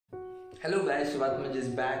Hello guys, Shivatmaj is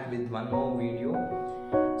back with one more video.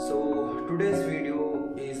 So today's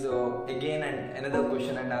video is again another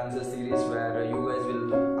question and answer series where you guys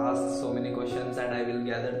will ask so many questions and I will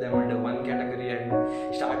gather them under one category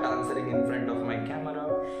and start answering in front of my camera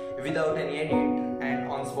without any edit and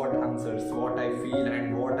on spot answers, what I feel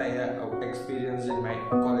and what I have experienced in my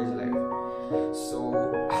college life.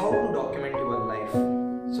 So how to document your life?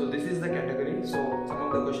 So this is the category. So some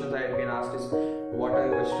of the questions I have been asked is, what are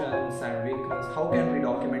your strengths and weaknesses? How can we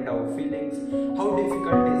document our feelings? How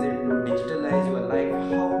difficult is it to digitalize your life?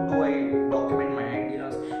 How do I document my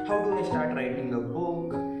ideas? How do I start writing a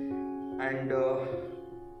book and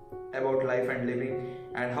about life and living?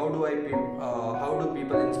 And how do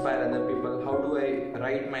people inspire other people? How do I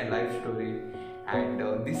write my life story? And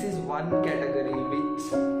this is one category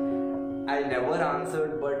which I never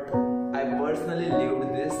answered, but I personally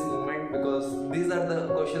lived this moment because these are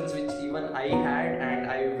the questions which even I had,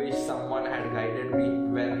 and I wish someone had guided me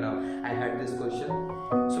when I had this question.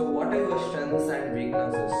 So what are your strengths and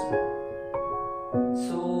weaknesses?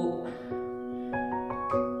 So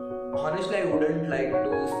honestly, I wouldn't like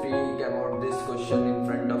to speak about this question in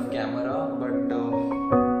front of camera, but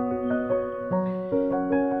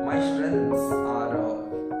my strengths are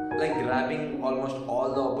like grabbing almost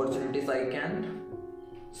all the opportunities I can.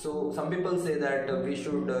 So some people say that we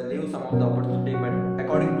should leave some of the opportunity, but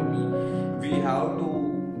according to me, we have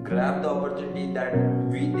to grab the opportunity that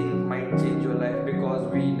we think might change your life, because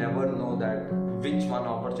we never know that which one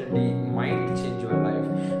opportunity might change your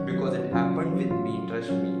life, because it happened with me.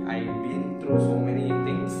 Trust me, I've been through so many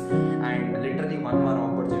things, and literally one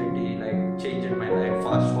opportunity like changed my life,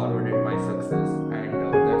 fast forwarded my success, and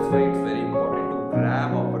that's why it's very important to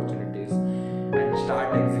grab opportunities and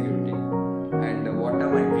start executing. And what are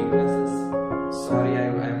my weaknesses? Sorry, I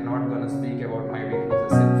am not gonna speak about my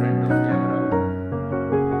weaknesses in front of camera.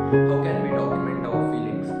 How can we document our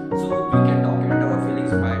feelings? So we can document our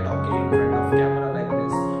feelings by talking in front of camera like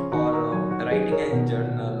this, or writing a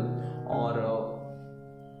journal, or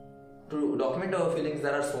to document our feelings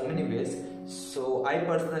there are so many ways. So I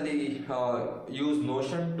personally use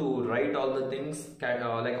Notion to write all the things,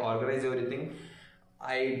 like organize everything.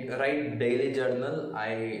 I write daily journal,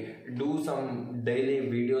 I do some daily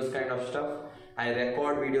videos kind of stuff, I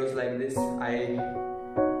record videos like this, I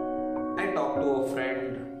talk to a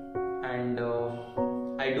friend, and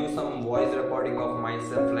I do some voice recording of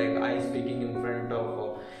myself, like I speaking in front of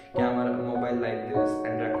a camera mobile like this,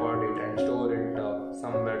 and record it and store it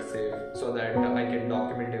somewhere safe so that I can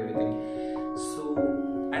document everything. So,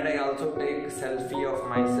 and I also take selfie of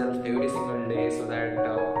myself every single day so that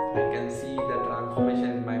I can see the transformation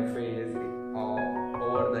in my face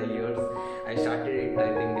over the years. I started it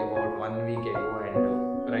I think about 1 week ago,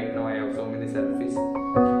 and right now I have so many selfies.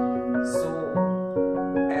 So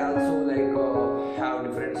I also like have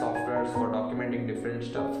different softwares for documenting different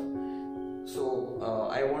stuff. So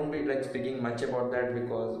I won't be like speaking much about that,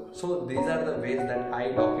 because so these are the ways that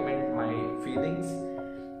I document my feelings.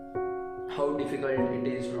 How difficult it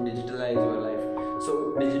is to digitalize your life.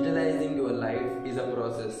 So digitalizing your life is a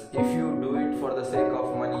process. If you do it for the sake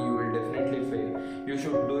of money, you will definitely fail. You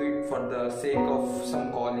should do it for the sake of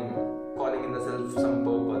some calling in the self, some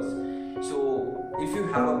purpose. So if you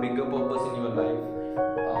have a bigger purpose in your life,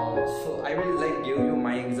 so I will like give you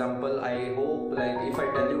my example. I hope like if I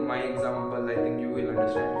tell you my example, I think you will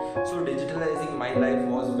understand. So digitalizing my life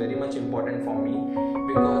was very much important for me,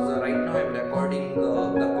 because right now I'm recording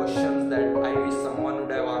the questions that I wish someone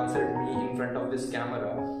would have answered me in front of this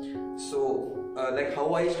camera. So like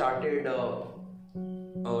how I started to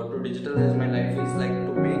digitalize my life is like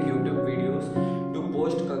to make YouTube videos, to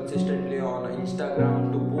post consistently on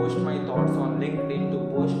Instagram, to post my thoughts on LinkedIn, to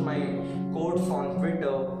post my quotes on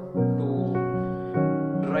Twitter, to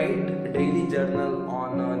write daily journal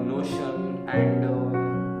on Notion, and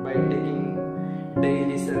by taking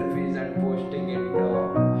daily selfies and posting it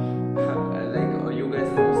like you guys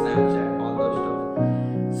know Snapchat, all those stuff.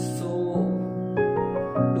 So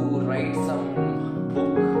to write some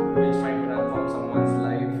book which might transform someone's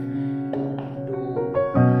life,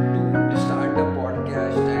 to start a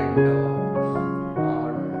podcast and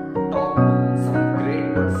talk to some great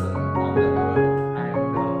person on the earth, and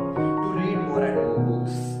to read more and more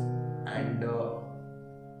books,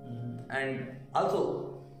 and also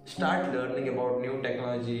start learning about new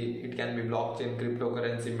technology. It can be blockchain,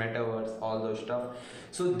 cryptocurrency, metaverse, all those stuff.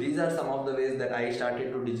 So these are some of the ways that I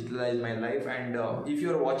started to digitalize my life. And if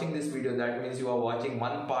you are watching this video, that means you are watching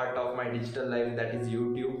one part of my digital life, that is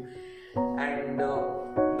YouTube. And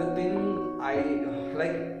the thing I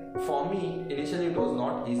like, for me, initially it was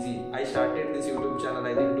not easy. I started this YouTube channel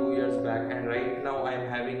I think 2 years back, and right now I am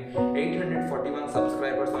having 841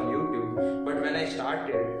 subscribers on YouTube. But when I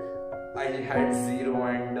started, I had zero,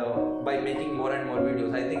 and by making more and more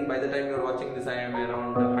videos, I think by the time you are watching this, I am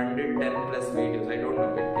around 110 plus videos. I don't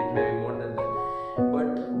know, it may be more than that.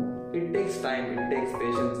 But it takes time, it takes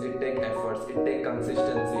patience, it takes efforts, it takes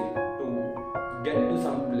consistency to get to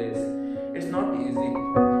some place. It's not easy.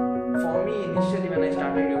 For me, initially when I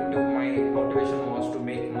started YouTube, my motivation was to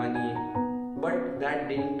make money, but that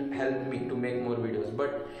didn't help me to make more videos.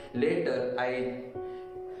 But later I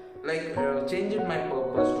changed my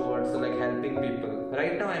purpose towards helping people.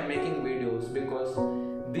 Right now I'm making videos because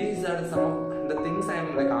these are some of the things I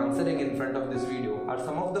am answering in front of this video are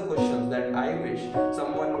some of the questions that I wish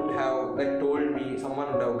someone would have told me,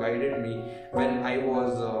 someone would have guided me when I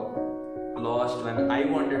was lost, when I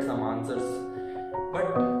wanted some answers.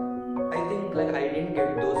 But I think I didn't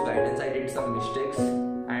get those guidance. I did some mistakes,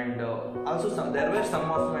 and also there were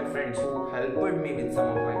some of my friends who helped me with some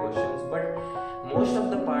of my questions. But most of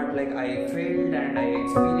the part I failed, and I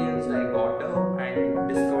experienced, I got up and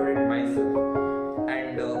discovered it myself.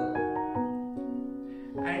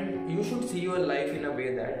 And you should see your life in a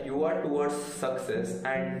way that you are towards success,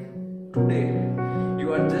 and today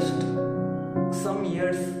you are just some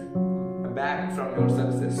years back from your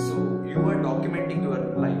success. So you are documenting your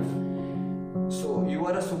life. So you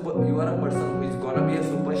are a person who is gonna be a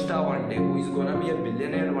superstar one day, who is gonna be a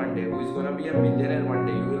billionaire one day, who is gonna be a millionaire one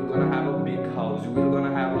day. You will gonna have a big house, you will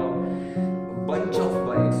gonna have a bunch of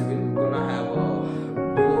bikes, you will gonna have your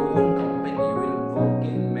own company, you will work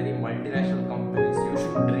in many multinational companies. You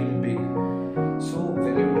should dream big. So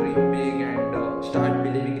when you dream big and start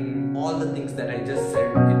believing in all the things that I just said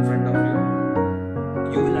in front of you,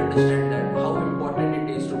 you will understand that how important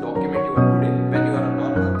it is to document your today. When you are a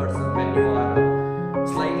normal person, when you are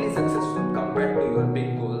slightly successful compared to your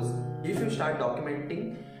big goals, if you start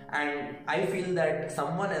documenting, and I feel that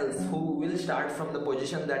someone else who will start from the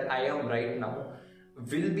position that I am right now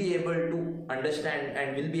will be able to understand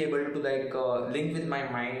and will be able to link with my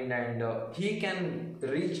mind, and he can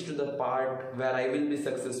reach to the part where I will be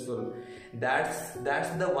successful. That's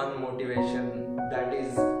the one motivation that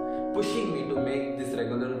is pushing me to make these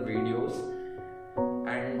regular videos.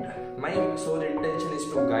 And my sole intention is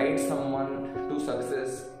to guide someone to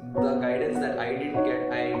success. The guidance that I didn't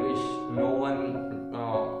get, I wish no one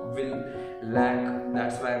will lack.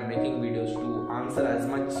 That's why I'm making videos to answer as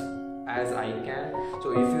much as I can.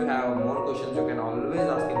 So if you have more questions, you can always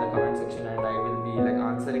ask in the comment section, and I will be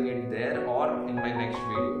answering it there or in my next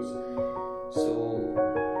videos. So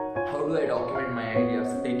how do I document my ideas?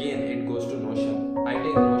 Again, it goes to Notion. I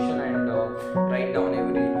take Notion and write down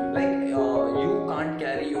you can't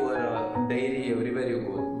carry your diary everywhere you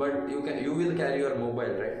go, but you will carry your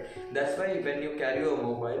mobile, right? That's why when you carry your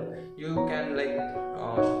mobile, you can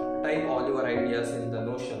type all your ideas in the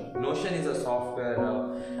Notion. Notion is a software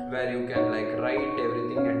where you can write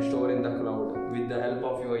everything and store in the cloud. With the help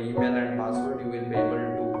of your email and password, you will be able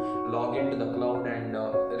to log into the cloud and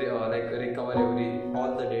recover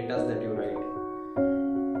all the data that you write.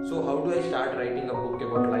 So how do I start writing a book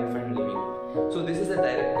about life and living? So this is a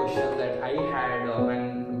direct question that I had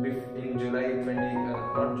in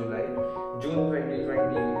June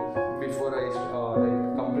 2020, before I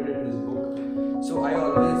completed this book. So I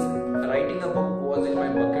always, writing a book was in my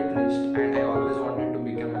bucket list, and I always wanted to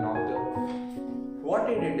become an author. What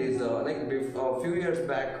I did is a few years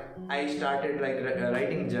back, I started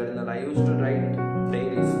writing journal. I used to write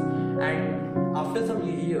diaries, and after some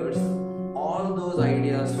years, all those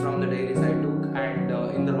ideas from the diaries I took, and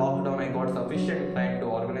in the lockdown I got sufficient time to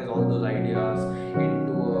organize all those ideas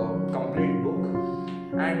into a complete book.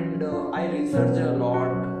 And I researched a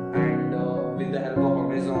lot, and with the help of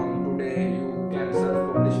Amazon, today you can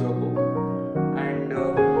self-publish your book. And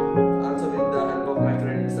also with the help of my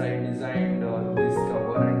friends, I designed this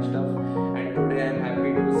cover and stuff. And today I'm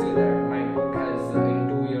happy to say that my book has,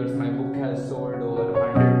 in 2 years, my book has sold over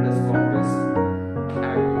 100 plus copies.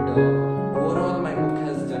 And overall, my book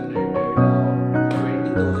has generated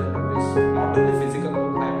 20,000 rupees. Not only physical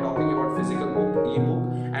book, I am talking about physical book, ebook,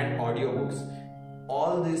 and audiobooks.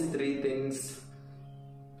 All these three things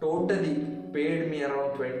totally paid me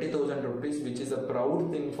around 20,000 rupees, which is a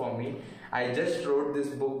proud thing for me. I just wrote this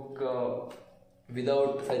book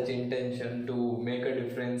without such intention to make a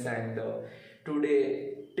difference, and till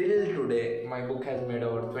today my book has made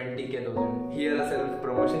over 20,000. Here a self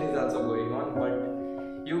promotion is also going on,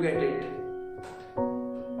 but you get it.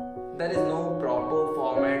 There is no proper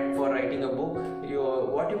format for writing a book.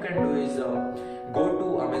 What you can do is go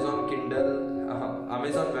to Amazon Kindle,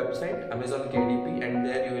 Amazon website, Amazon KDP, and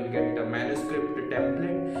there you will get a manuscript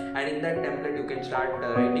template, and in that template you can start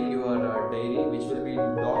writing your diary, which will be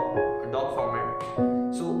in doc format.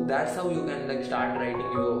 So that's how you can like start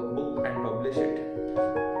writing your book and publish it.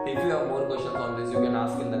 If you have more questions on this, you can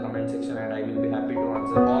ask in the comment section and I will be happy to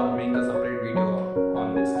answer or make a separate video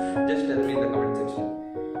on this. Just tell me in the comment section.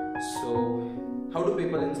 So how do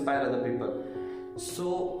people inspire other people?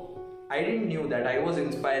 So I didn't knew that I was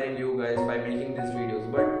inspiring you guys by making these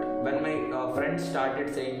videos, but when my friends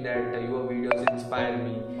started saying that your videos inspire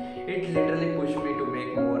me, it literally pushed me to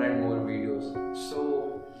make more and more videos.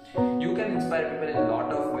 So you can inspire people in a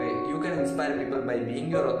lot of ways. You can inspire people by being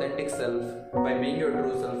your authentic self, by being your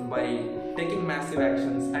true self, by taking massive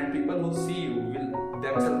actions, and people who see you will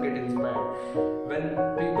themselves get inspired. When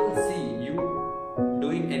people see you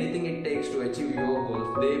doing anything it takes to achieve your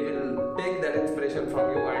goals, they will take that inspiration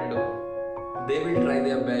from you and they will try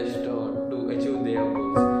their best to achieve their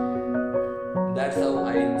goals. That's how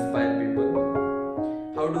I inspire people.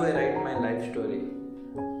 How do I write my life story?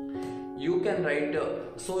 You can write,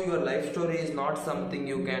 so your life story is not something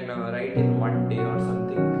you can write in one day or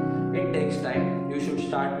something. It takes time. You should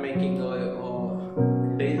start making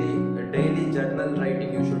daily journal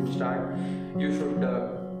writing. You should start. You should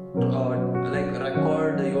like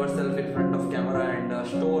record yourself in front of camera and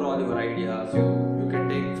store all your ideas. You can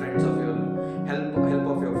take friends of your help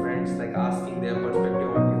of your friends, like asking their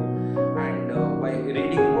perspective on you, and by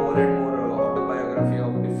reading more and more autobiography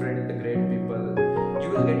of different great people, you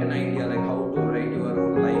will get an idea like how to write your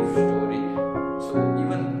own life story. So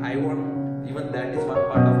even that is one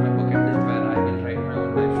part of my bucket list where I will write my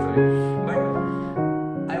own life story. But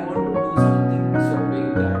I want to do something so big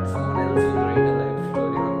that someone else will write a life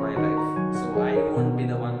story of my life. So I won't be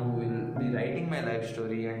the one who will be writing my life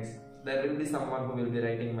story, and there will be someone who will be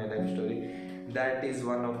writing my life story. That is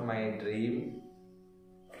one of my dream.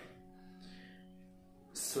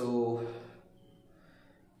 So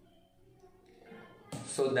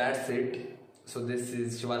that's it. So this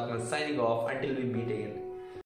is Shivatma signing off until we meet again.